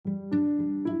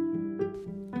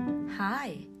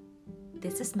Hi,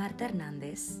 this is Marta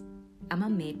Hernandez. I'm a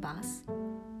maid boss,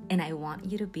 and I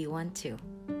want you to be one too.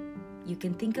 You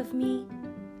can think of me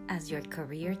as your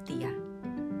career tia.